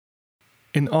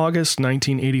In August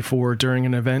 1984, during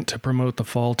an event to promote the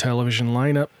fall television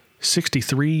lineup,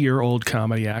 63-year-old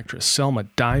comedy actress Selma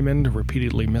Diamond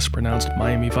repeatedly mispronounced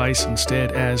Miami Vice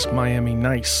instead as Miami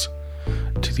Nice,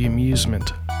 to the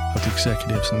amusement of the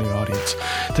executives in the audience.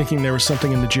 Thinking there was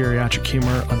something in the geriatric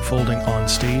humor unfolding on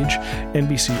stage,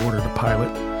 NBC ordered a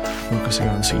pilot focusing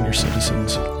on senior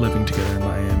citizens living together in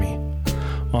Miami.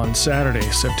 On Saturday,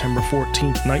 September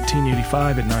 14th,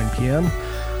 1985 at 9 p.m.,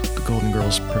 The Golden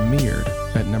Girls premiered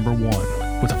at number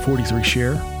 1 with a 43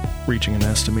 share, reaching an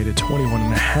estimated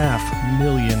 21.5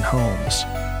 million homes.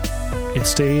 It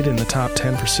stayed in the top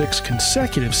 10 for 6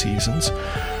 consecutive seasons,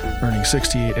 earning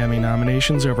 68 Emmy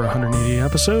nominations over 180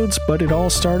 episodes, but it all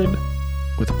started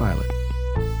with a pilot.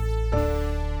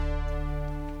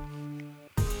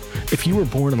 If you were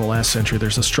born in the last century,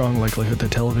 there's a strong likelihood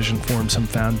that television formed some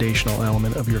foundational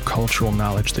element of your cultural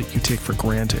knowledge that you take for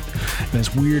granted. And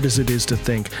as weird as it is to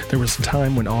think, there was a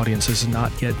time when audiences had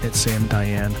not yet met Sam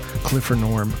Diane, Clifford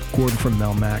Norm, Gordon from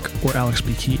Melmac, or Alex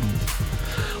B. Keaton.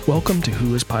 Welcome to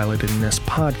Who is Piloted in this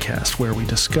podcast, where we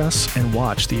discuss and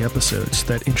watch the episodes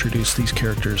that introduce these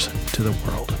characters to the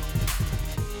world.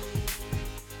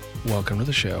 Welcome to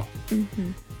the show.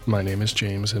 Mm-hmm. My name is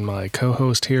James, and my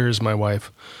co-host here is my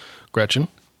wife, Gretchen.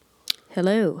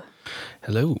 Hello.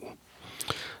 Hello.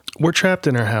 We're trapped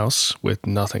in our house with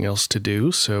nothing else to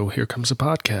do, so here comes a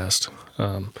podcast.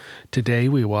 Today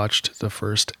we watched the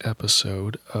first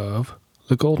episode of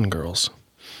The Golden Girls.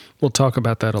 We'll talk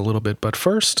about that a little bit, but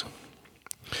first,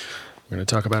 we're going to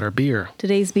talk about our beer.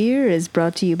 Today's beer is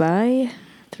brought to you by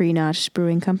Three Notch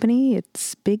Brewing Company.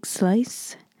 It's Big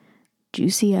Slice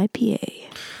Juicy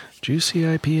IPA. Juicy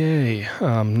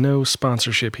IPA. No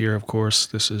sponsorship here, of course.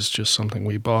 This is just something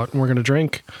we bought and we're going to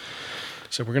drink.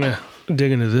 So we're going to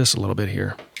dig into this a little bit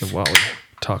here while we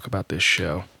talk about this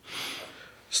show.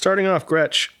 Starting off,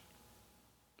 Gretch,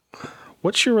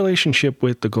 what's your relationship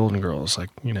with the Golden Girls? Like,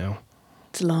 you know.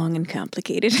 It's long and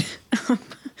complicated.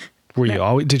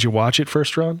 Did you watch it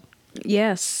first run?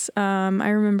 Yes. I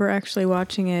remember actually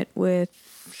watching it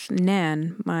with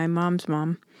Nan, my mom's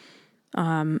mom.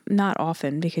 Not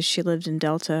often because she lived in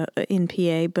Delta in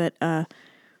PA, but I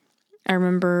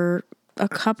remember a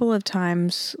couple of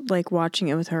times like watching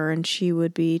it with her, and she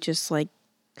would be just like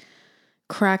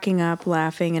cracking up,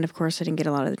 laughing, and of course I didn't get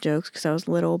a lot of the jokes because I was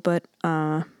little, but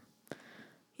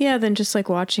yeah, then just like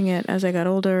watching it as I got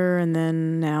older, and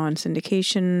then now in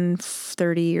syndication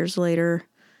 30 years later.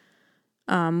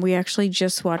 We actually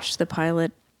just watched the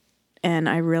pilot, and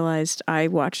I realized I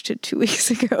watched it 2 weeks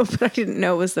ago, but I didn't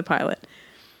know it was the pilot.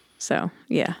 So,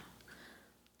 yeah.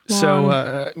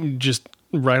 So, just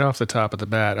right off the top of the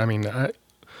bat, I mean,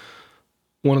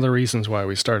 one of the reasons why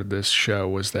we started this show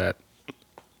was that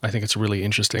I think it's really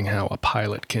interesting how a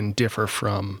pilot can differ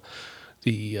from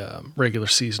the regular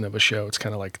season of a show. It's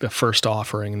kind of like the first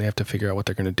offering, and they have to figure out what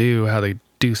they're going to do, how they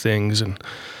do things. And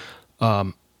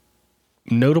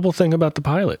notable thing about the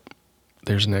pilot,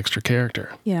 there's an extra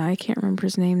character. Yeah, I can't remember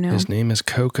his name now. His name is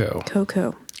Coco.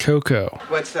 Coco.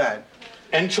 What's that?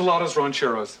 Enchiladas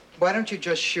rancheros. Why don't you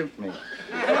just shoot me?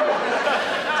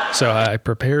 So I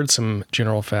prepared some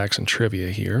general facts and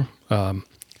trivia here.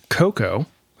 Coco,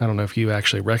 I don't know if you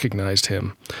actually recognized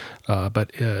him,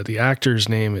 but the actor's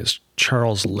name is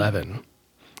Charles Levin,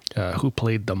 who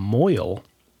played the Moyle.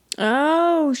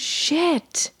 Oh,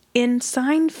 shit. In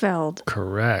Seinfeld.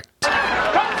 Correct.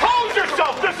 Compose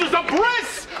yourself! This is a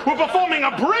bris! We're performing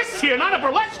a bris here, not a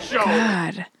burlesque show!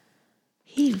 God.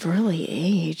 He really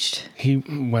aged.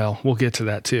 We'll get to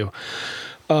that too.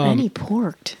 And he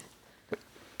porked.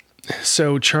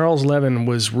 So Charles Levin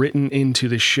was written into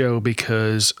the show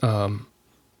because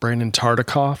Brandon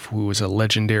Tartikoff, who was a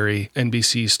legendary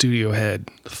NBC studio head,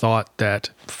 thought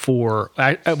that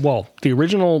the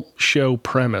original show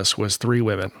premise was 3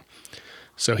 women.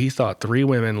 So he thought 3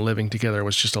 women living together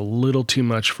was just a little too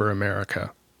much for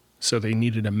America. So they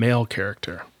needed a male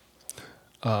character.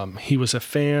 He was a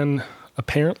fan,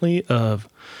 apparently, of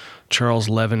Charles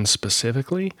Levin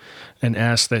specifically, and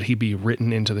asked that he be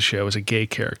written into the show as a gay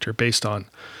character based on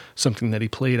something that he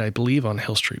played, I believe, on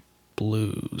Hill Street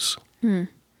Blues.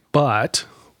 But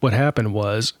what happened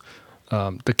was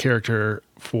the character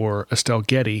for Estelle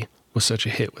Getty was such a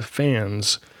hit with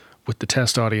fans, with the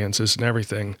test audiences and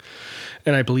everything.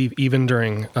 And I believe even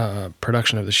during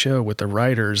production of the show with the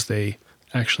writers, they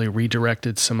actually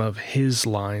redirected some of his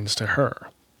lines to her.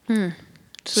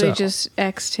 So they just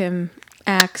axed him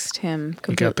completely.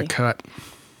 He got the cut.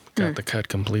 Got the cut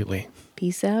completely.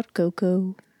 Peace out,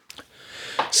 Coco.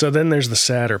 So then there's the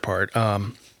sadder part.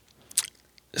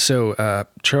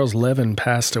 Charles Levin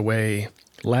passed away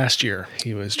last year.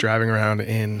 He was driving around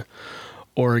in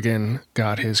Oregon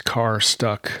got his car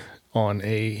stuck on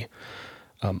a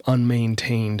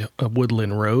unmaintained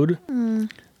woodland road,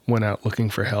 went out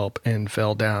looking for help, and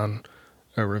fell down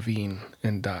a ravine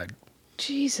and died.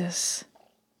 Jesus.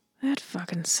 That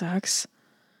fucking sucks.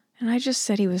 And I just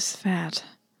said he was fat.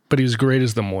 But he was great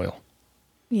as the Moyle.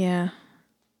 Yeah.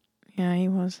 Yeah, he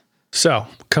was. So,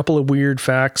 a couple of weird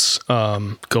facts.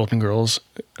 Golden Girls,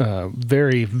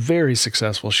 very, very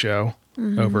successful show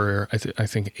over, I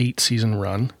think, 8-season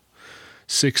run.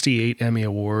 68 Emmy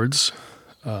Awards.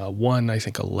 Won, I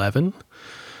think, 11.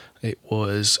 It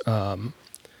was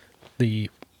the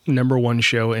number one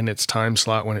show in its time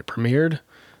slot when it premiered.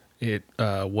 It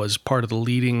was part of the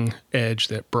leading edge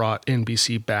that brought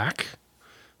NBC back,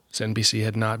 as NBC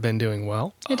had not been doing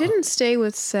well. It didn't stay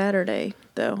with Saturday,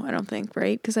 though, I don't think,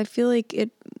 right? Because I feel like it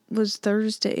was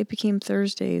Thursday. It became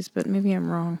Thursdays, but maybe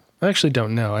I'm wrong. I actually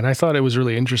don't know. And I thought it was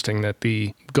really interesting that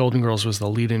the Golden Girls was the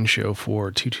lead-in show for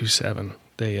 227.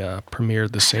 They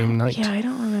premiered the same night. Yeah, I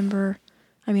don't remember.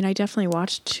 I mean, I definitely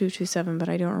watched 227, but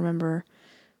I don't remember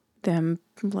them,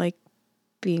 like,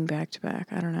 being back-to-back.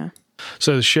 I don't know.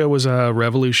 So the show was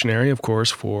revolutionary, of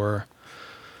course, for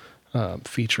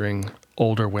featuring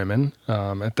older women.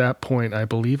 At that point, I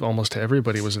believe almost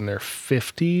everybody was in their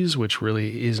 50s, which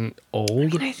really isn't old.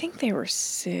 I mean, I think they were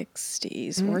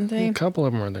 60s, weren't they? A couple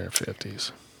of them were in their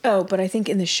 50s. Oh, but I think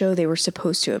in the show they were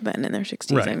supposed to have been in their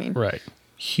 60s, Right, I mean. right.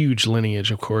 Huge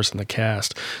lineage, of course, in the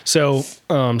cast. So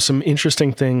some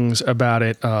interesting things about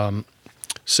it.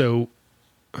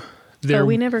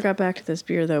 We never got back to this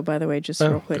beer, though, by the way, just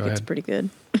real quick. It's pretty good.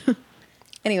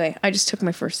 Anyway, I just took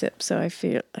my first sip, so I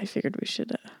figured we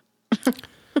should...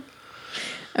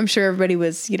 I'm sure everybody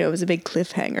was, it was a big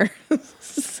cliffhanger.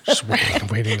 Just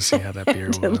waiting to see how that beer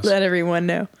to was. let everyone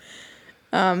know.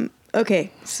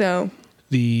 Okay, so...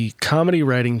 The comedy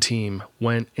writing team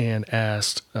went and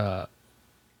asked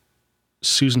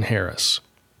Susan Harris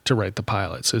to write the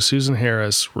pilot. So Susan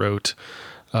Harris wrote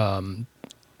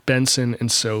Benson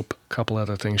and Soap, a couple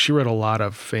other things. She wrote a lot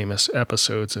of famous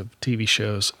episodes of TV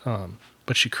shows,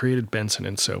 but she created Benson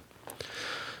and Soap.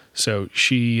 So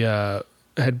she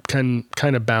had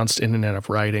kind of bounced in and out of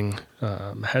writing,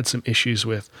 had some issues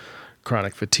with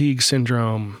chronic fatigue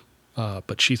syndrome,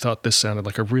 but she thought this sounded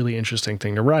like a really interesting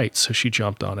thing to write, so she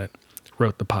jumped on it,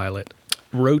 wrote the pilot.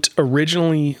 Wrote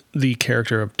originally the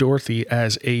character of Dorothy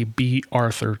as a B.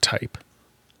 Arthur type.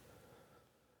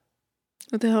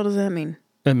 What the hell does that mean?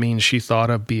 That means she thought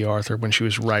of B. Arthur when she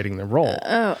was writing the role.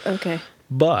 Oh, okay.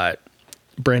 But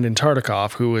Brandon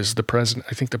Tartikoff, who was the president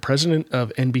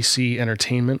of NBC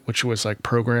Entertainment, which was like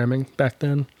programming back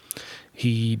then,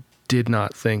 he did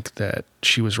not think that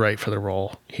she was right for the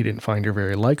role. He didn't find her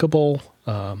very likable.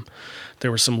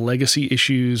 There were some legacy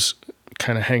issues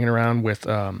kind of hanging around with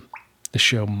the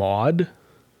show Maude,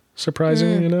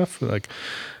 surprisingly enough. Like,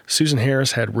 Susan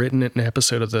Harris had written an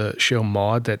episode of the show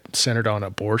Maude that centered on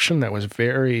abortion that was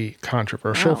very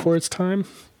controversial for its time,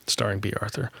 starring B.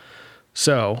 Arthur.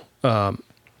 So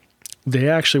they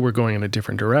actually were going in a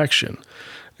different direction.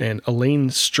 And Elaine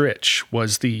Stritch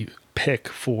was the pick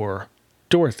for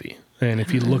Dorothy. And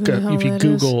if you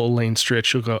Google Elaine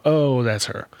Stritch, you'll go, oh, that's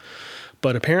her.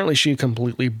 But apparently she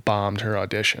completely bombed her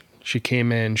audition. She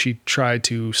came in, she tried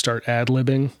to start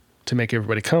ad-libbing to make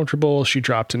everybody comfortable. She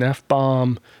dropped an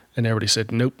F-bomb, and everybody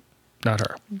said, nope, not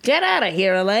her. Get out of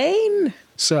here, Elaine.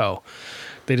 So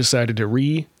they decided to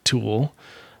retool.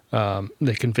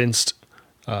 They convinced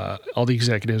all the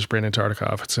executives, Brandon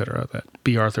Tartikoff, etc., that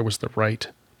B. Arthur was the right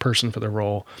person for the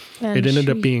role. And it ended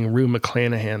up being Rue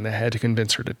McClanahan that had to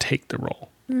convince her to take the role.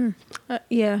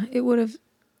 Yeah, it would have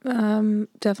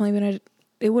definitely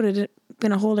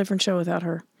been a whole different show without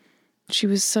her. She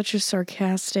was such a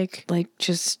sarcastic,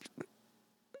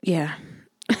 yeah.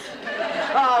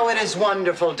 Oh, it is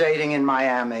wonderful dating in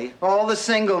Miami. All the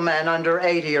single men under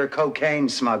 80 are cocaine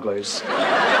smugglers.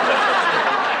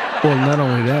 Well, not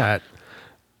only that,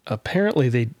 apparently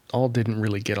they all didn't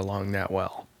really get along that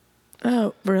well.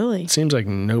 Oh, really? It seems like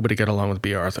nobody got along with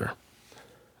B. Arthur.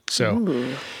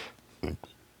 So,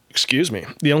 excuse me.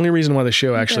 The only reason why the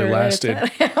show actually lasted...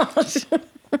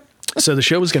 So the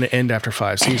show was going to end after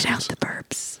 5 seasons. Edit out the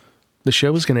burps. The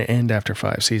show was going to end after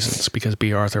 5 seasons because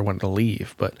B. Arthur wanted to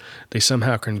leave, but they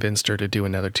somehow convinced her to do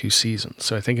another 2 seasons.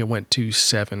 So I think it went to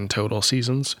 7 total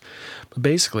seasons. But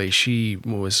basically, she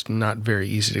was not very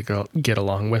easy to get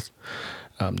along with.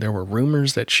 There were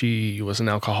rumors that she was an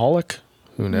alcoholic.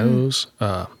 Who knows?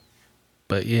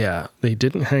 But yeah, they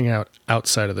didn't hang out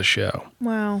outside of the show.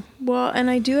 Wow. Well, and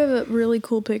I do have a really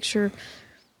cool picture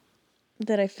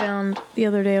that I found the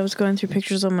other day. I was going through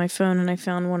pictures on my phone, and I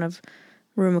found one of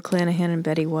Rue McClanahan and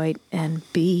Betty White, and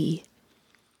B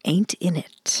Ain't in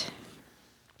it.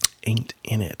 Ain't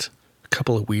in it. A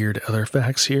couple of weird other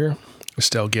facts here.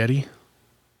 Estelle Getty.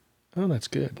 Oh, that's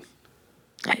good.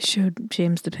 I showed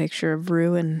James the picture of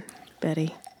Rue and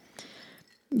Betty.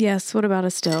 Yes, what about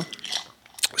Estelle?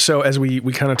 So as we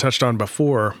kind of touched on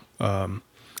before,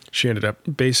 she ended up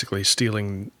basically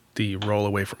stealing the role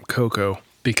away from Coco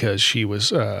because she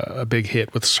was a big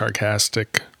hit with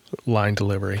sarcastic line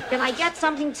delivery. Can I get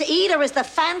something to eat, or is the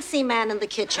fancy man in the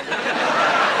kitchen?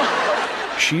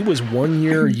 She was 1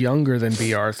 year younger than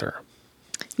B. Arthur.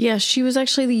 Yeah, she was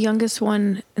actually the youngest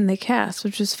one in the cast,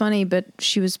 which was funny, but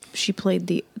she played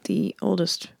the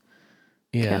oldest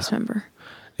cast member.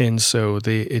 And so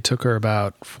it took her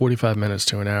about 45 minutes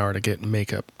to an hour to get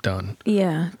makeup done.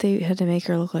 Yeah, they had to make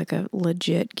her look like a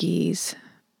legit geese.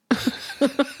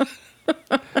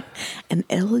 An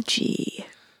LG.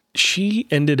 She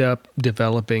ended up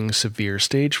developing severe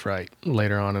stage fright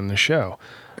later on in the show.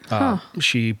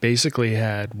 She basically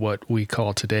had what we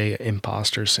call today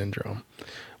imposter syndrome,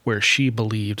 where she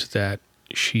believed that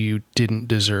she didn't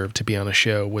deserve to be on a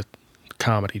show with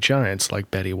comedy giants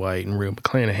like Betty White and Rue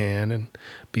McClanahan and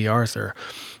B. Arthur.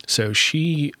 So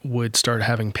she would start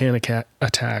having panic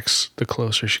attacks the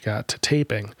closer she got to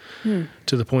taping,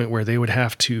 to the point where they would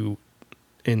have to,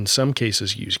 in some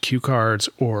cases, use cue cards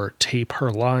or tape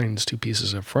her lines to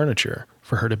pieces of furniture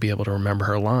for her to be able to remember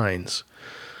her lines.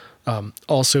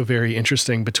 Also very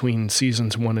interesting, between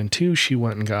seasons 1 and 2, she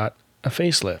went and got a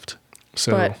facelift.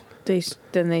 So, But they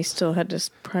still had to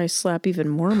probably slap even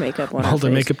more makeup on her the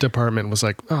face. makeup department was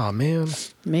like, oh man,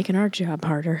 Making our job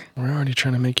harder. we're already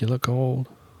trying to make you look old.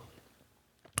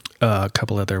 A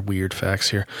couple other weird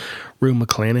facts here. Rue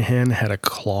McClanahan had a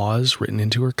clause written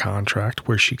into her contract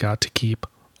where she got to keep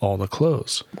all the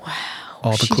clothes. Wow.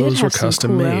 All the She did clothes were have some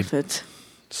custom cool made. outfits.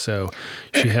 So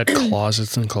she had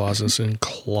closets and closets and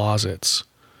closets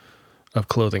of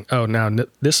clothing. Oh, now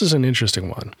this is an interesting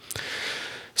one.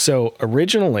 So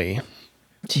originally,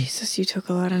 Jesus, you took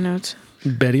a lot of notes.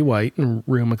 Betty White and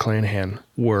Rue McClanahan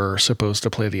were supposed to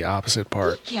play the opposite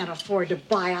part. Can't afford to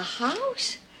buy a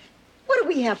house. What do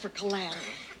we have for collateral?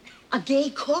 A gay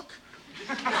cook?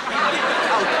 Oh, come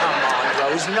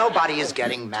on, Rose. Nobody is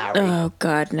getting married. Oh,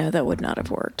 God, no, that would not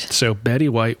have worked. So Betty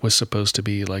White was supposed to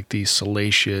be like the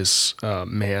salacious,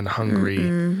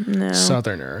 man-hungry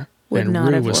Southerner. Would and not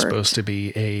Rue have was worked. supposed to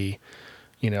be a,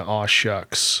 aw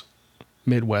shucks,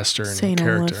 Midwestern St.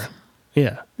 character. Olaf.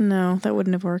 Yeah. No, that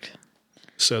wouldn't have worked.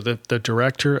 So the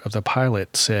director of the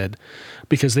pilot said,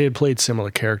 because they had played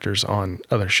similar characters on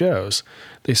other shows,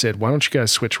 they said, why don't you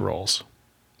guys switch roles?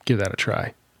 Give that a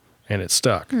try. And it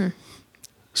stuck.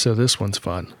 So this one's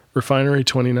fun. Refinery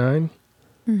 29,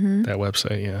 that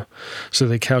website, yeah. So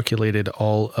they calculated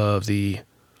all of the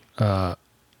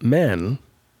men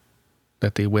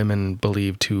that the women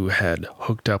believed to had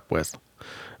hooked up with.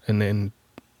 And then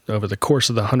over the course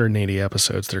of the 180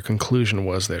 episodes, their conclusion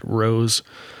was that Rose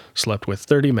slept with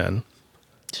 30 men.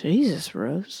 Jesus,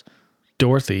 Rose.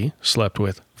 Dorothy slept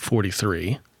with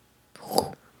 43.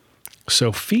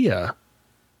 Sophia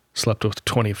slept with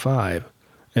 25.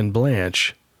 And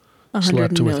Blanche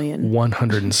 100 slept million. with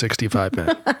 165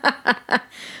 men.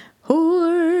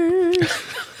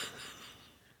 Whores.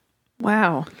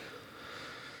 Wow.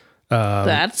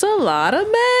 That's a lot of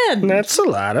men. That's a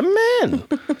lot of men.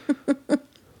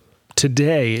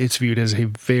 Today, it's viewed as a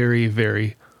very,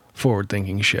 very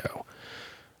forward-thinking show.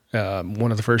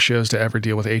 One of the first shows to ever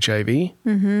deal with HIV.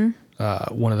 Mm-hmm.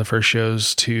 One of the first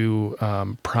shows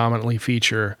to prominently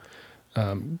feature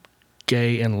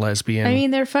gay and lesbian. I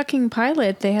mean, their fucking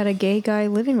pilot, they had a gay guy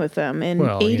living with them in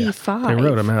 85. Yeah. They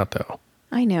wrote him out, though.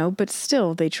 I know, but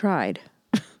still, they tried.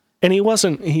 And he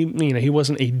wasn't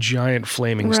a giant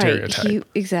flaming stereotype.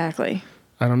 Exactly.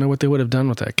 I don't know what they would have done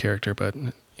with that character, but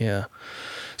yeah.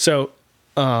 So,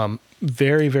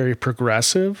 very, very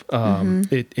progressive.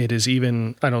 It is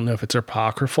even, I don't know if it's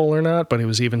apocryphal or not, but it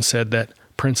was even said that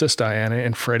Princess Diana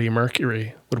and Freddie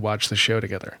Mercury would watch the show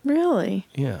together. Really?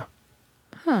 Yeah.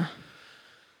 Huh.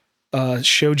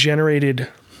 Show generated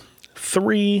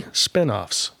 3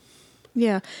 spinoffs.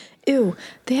 Yeah. Ew.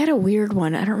 They had a weird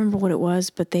one. I don't remember what it was,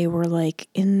 but they were like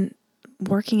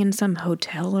working in some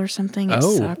hotel or something. It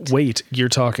sucked. Wait, you're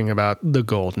talking about the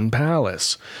Golden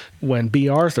Palace. When B.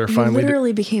 Arthur You finally...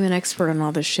 literally became an expert on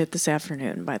all this shit this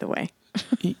afternoon, by the way.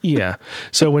 Yeah.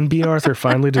 So when B. Arthur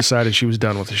finally decided she was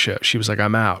done with the show, she was like,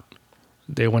 I'm out.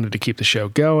 They wanted to keep the show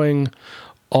going.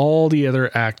 All the other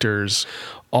actors,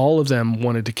 all of them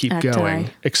wanted to keep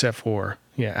going, except for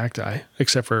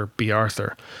B.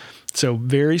 Arthur. So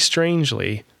very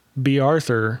strangely, B.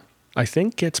 Arthur, I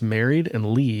think, gets married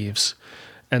and leaves.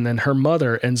 And then her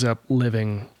mother ends up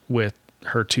living with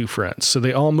her two friends. So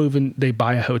they all move in, they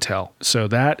buy a hotel. So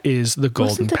that is the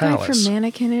Golden Wasn't the Palace. guy from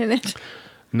Mannequin in it?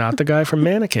 Not the guy from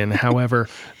Mannequin. However,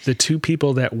 the two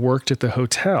people that worked at the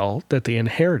hotel that they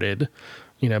inherited,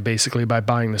 basically by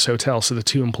buying this hotel. So the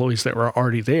two employees that were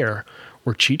already there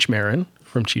were Cheech Marin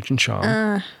from Cheech and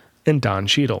Chong and Don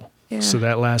Cheadle. Yeah. So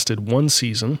that lasted one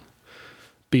season.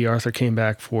 B. Arthur came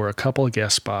back for a couple of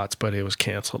guest spots, but it was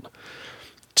canceled.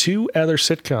 Two other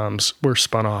sitcoms were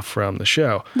spun off from the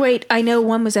show. Wait, I know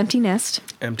one was Empty Nest.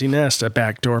 Empty Nest, a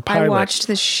backdoor pilot. I watched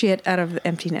the shit out of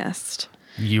Empty Nest.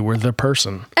 You were the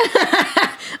person.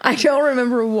 I don't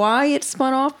remember why it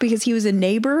spun off, because he was a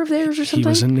neighbor of theirs or something? He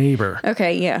was a neighbor.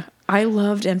 Okay, yeah. I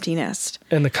loved Empty Nest.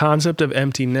 And the concept of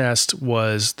Empty Nest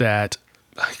was that,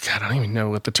 God, I don't even know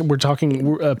what we're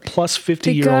talking, a plus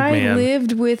 50-year-old man. The guy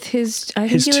lived with his, I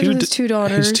think he lived with his two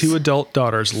daughters. His two adult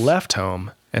daughters left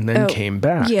home and then came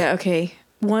back. Yeah, okay.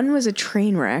 One was a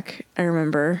train wreck, I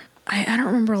remember. I don't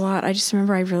remember a lot. I just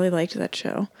remember I really liked that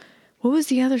show. What was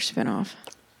the other spinoff?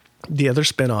 The other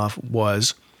spinoff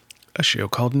was a show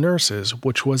called Nurses,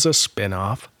 which was a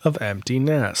spinoff of Empty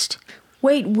Nest.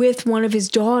 Wait, with one of his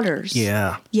daughters?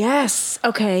 Yeah. Yes.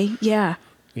 Okay, yeah.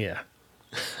 Yeah.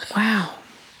 Wow.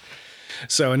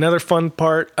 So another fun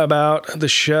part about the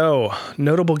show,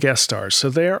 notable guest stars. So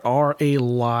there are a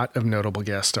lot of notable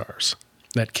guest stars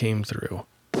that came through.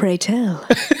 Pray tell.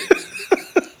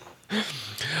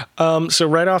 So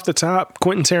right off the top,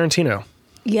 Quentin Tarantino.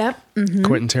 Yep. Mm-hmm.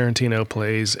 Quentin Tarantino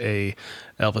plays a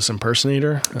Elvis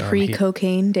impersonator.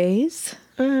 Pre-cocaine days?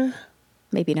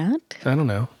 Maybe not. I don't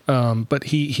know. But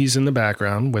he's in the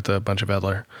background with a bunch of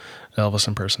other Elvis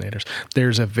impersonators.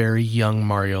 There's a very young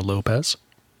Mario Lopez.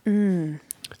 George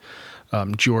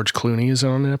Clooney is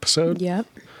on an episode. Yep.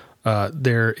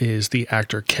 There is the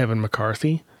actor Kevin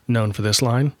McCarthy, known for this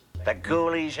line. The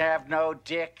ghoulies have no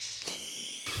dicks.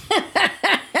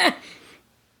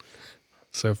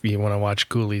 So if you want to watch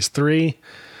Ghoulies 3,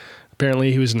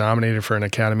 apparently he was nominated for an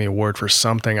Academy Award for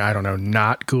something. I don't know,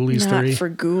 not Ghoulies 3. Not for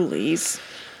Ghoulies.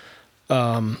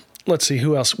 Let's see,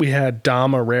 who else? We had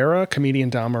Dom Herrera, comedian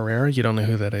Dom Herrera. You don't know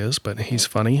who that is, but he's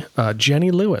funny. Jenny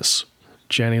Lewis.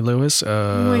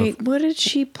 Wait, what did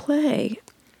she play?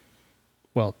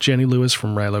 Well, Jenny Lewis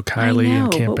from Rilo Kiley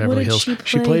and Camp but what Beverly did Hills. she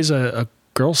She play? plays a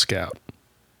Girl Scout.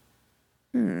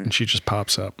 And she just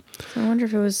pops up. I wonder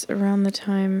if it was around the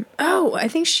time. Oh, I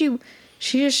think she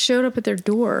just showed up at their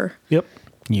door. Yep,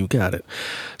 you got it.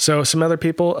 So some other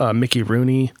people, Mickey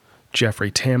Rooney,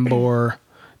 Jeffrey Tambor,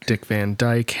 Dick Van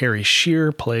Dyke, Harry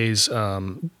Shearer plays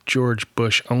George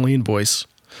Bush only in voice.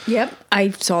 Yep, I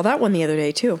saw that one the other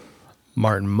day too.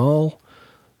 Martin Mull,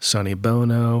 Sonny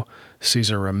Bono,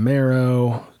 Cesar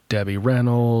Romero, Debbie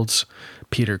Reynolds,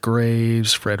 Peter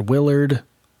Graves, Fred Willard.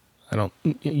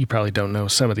 You probably don't know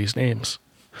some of these names.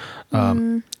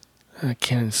 Terry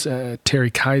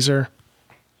Kaiser.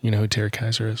 You know who Terry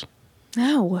Kaiser is?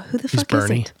 No, who the He's fuck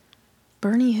Bernie. is it?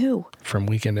 Bernie who? From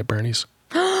Weekend at Bernie's.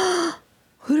 Who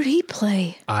did he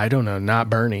play? I don't know, not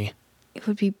Bernie. It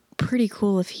would be pretty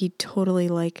cool if he totally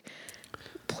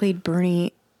played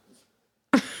Bernie.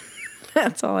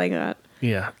 That's all I got.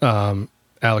 Yeah.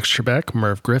 Alex Trebek,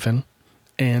 Merv Griffin,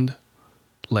 and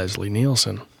Leslie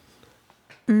Nielsen.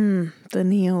 The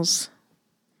Neils.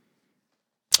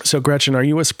 So, Gretchen, are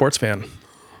you a sports fan?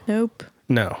 Nope.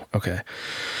 No. Okay.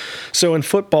 So in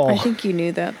football, I think you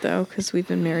knew that though, because we've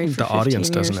been married for the 15 audience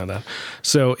years. doesn't know that.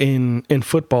 So in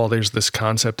football, there's this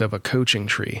concept of a coaching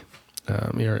tree.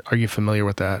 Are you familiar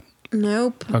with that?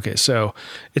 Nope. Okay, so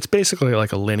it's basically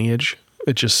like a lineage.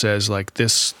 It just says like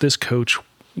this coach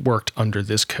worked under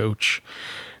this coach,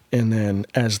 and then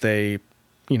as they,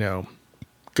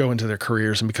 go into their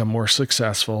careers and become more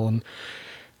successful and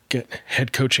get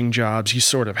head coaching jobs, you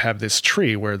sort of have this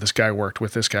tree where this guy worked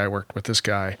with this guy, worked with this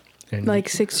guy. And Like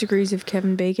 6 Degrees of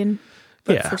Kevin Bacon,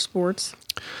 but Yeah. for sports.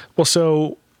 Well,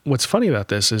 so what's funny about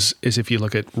this is if you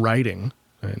look at writing,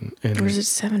 and Or is it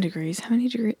 7 degrees? How many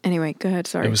degrees? Anyway, go ahead.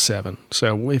 Sorry. it was 7.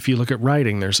 So if you look at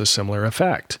writing, there's a similar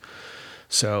effect.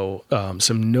 So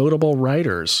some notable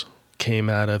writers came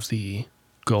out of the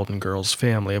Golden Girls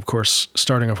family. Of course,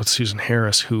 starting off with Susan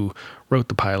Harris, who wrote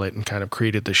the pilot and kind of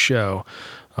created the show.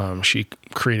 She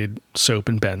created Soap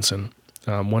and Benson,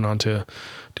 went on to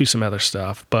do some other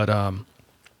stuff. But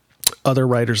other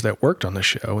writers that worked on the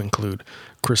show include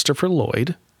Christopher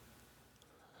Lloyd,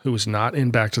 who was not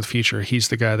in Back to the Future. He's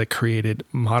the guy that created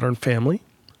Modern Family.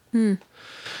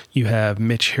 You have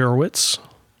Mitch Hurwitz.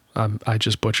 I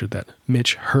just butchered that.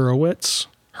 Mitch Hurwitz.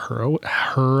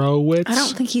 Hurwitz? I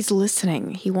don't think he's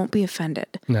listening. He won't be offended.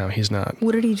 No, he's not.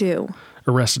 What did he do?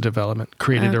 Arrested Development.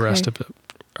 Created Okay.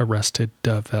 Arrested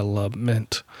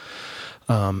Development.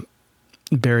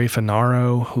 Barry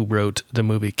Finaro, who wrote the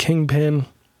movie Kingpin.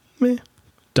 Meh.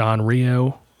 Don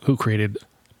Rio, who created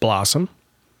Blossom.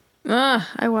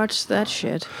 I watched that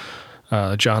shit.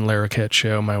 John Larroquette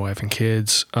Show, My Wife and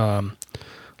Kids.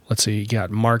 Let's see, you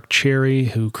got Mark Cherry,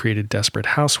 who created Desperate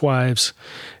Housewives.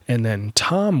 And then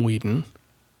Tom Wheaton,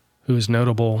 who is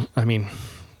notable. I mean,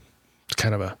 it's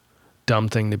kind of a dumb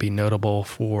thing to be notable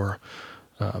for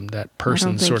that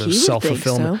person's sort of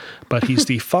self-fulfillment. So. But he's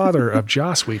the father of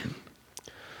Joss Whedon.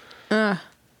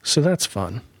 So that's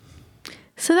fun.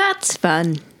 So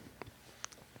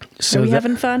are we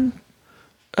having fun?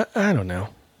 I don't know.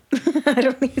 I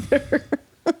don't either.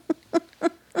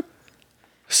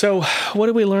 So, what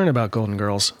did we learn about Golden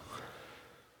Girls?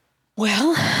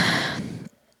 Well,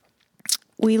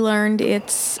 we learned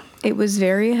it was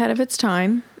very ahead of its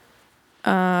time.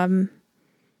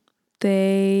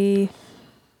 They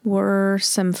were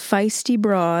some feisty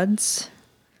broads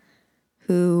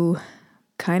who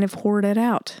kind of hoarded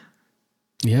out.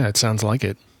 Yeah, it sounds like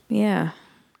it. Yeah.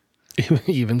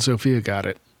 Even Sophia got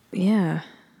it. Yeah.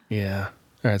 Yeah.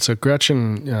 All right, so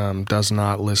Gretchen does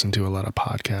not listen to a lot of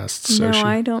podcasts. So no,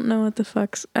 I don't know what the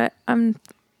fuck's...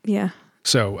 yeah.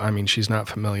 So, I mean, she's not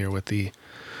familiar with the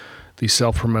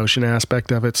self-promotion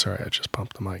aspect of it. Sorry, I just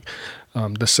bumped the mic.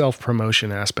 The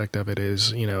self-promotion aspect of it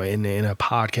is, in a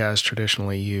podcast,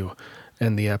 traditionally you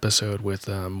end the episode with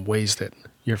ways that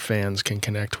your fans can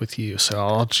connect with you.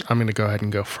 So I'm going to go ahead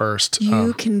and go first.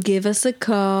 You can give us a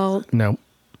call. No.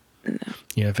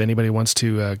 Yeah, if anybody wants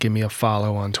to give me a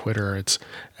follow on Twitter, it's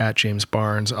at James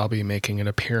Barnes. I'll be making an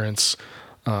appearance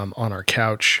on our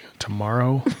couch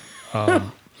tomorrow,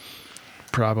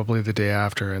 probably the day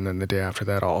after, and then the day after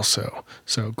that also.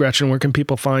 So, Gretchen, where can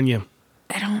people find you?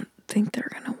 I don't think they're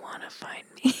going to want to find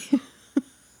me.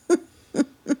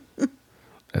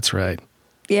 That's right.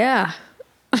 Yeah.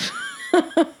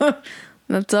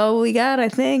 That's all we got, I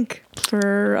think,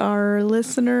 for our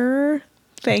listener.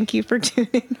 Thank you for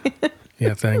tuning in.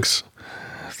 Yeah, thanks.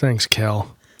 Thanks,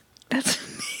 Kel. That's a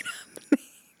made-up name.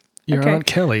 Your Aunt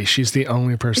Kelly, she's the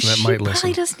only person that might listen. She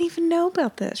probably doesn't even know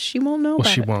about this. She won't know about it.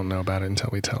 Well, she won't know about it until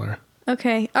we tell her.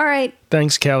 Okay, all right.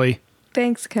 Thanks, Kelly.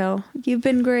 Thanks, Kel. You've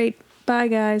been great. Bye,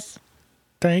 guys.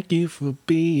 Thank you for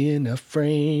being a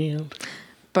friend.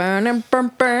 Burn,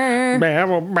 burn, burn.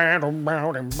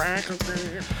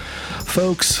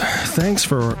 Folks, thanks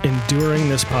for enduring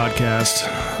this podcast.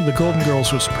 The Golden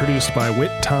Girls was produced by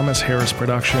Whit Thomas Harris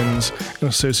Productions in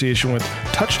association with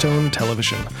Touchstone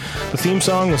Television. The theme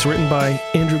song was written by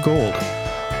Andrew Gold.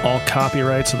 All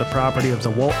copyrights are the property of the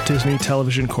Walt Disney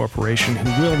Television Corporation,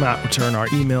 who will not return our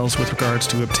emails with regards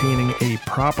to obtaining a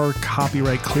proper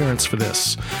copyright clearance for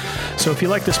this. So if you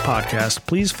like this podcast,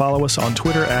 please follow us on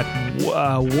Twitter at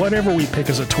whatever we pick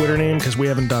as a Twitter name, because we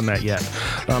haven't done that yet.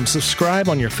 Subscribe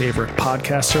on your favorite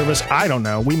podcast service. I don't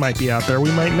know. We might be out there.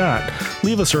 We might not.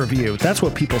 Leave us a review. That's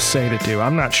what people say to do.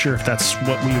 I'm not sure if that's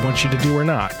what we want you to do or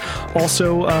not.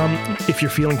 Also, if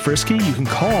you're feeling frisky, you can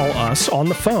call us on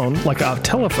the phone, like a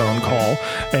telephone call,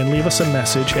 and leave us a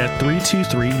message at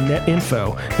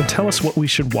 323-NET-INFO and tell us what we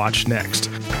should watch next.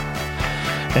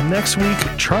 And next week,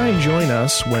 try and join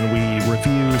us when we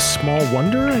review Small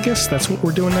Wonder. I guess that's what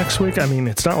we're doing next week. I mean,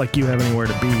 it's not like you have anywhere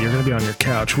to be. You're going to be on your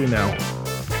couch. We know.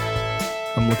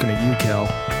 I'm looking at you, Kel.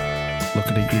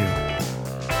 Looking at you.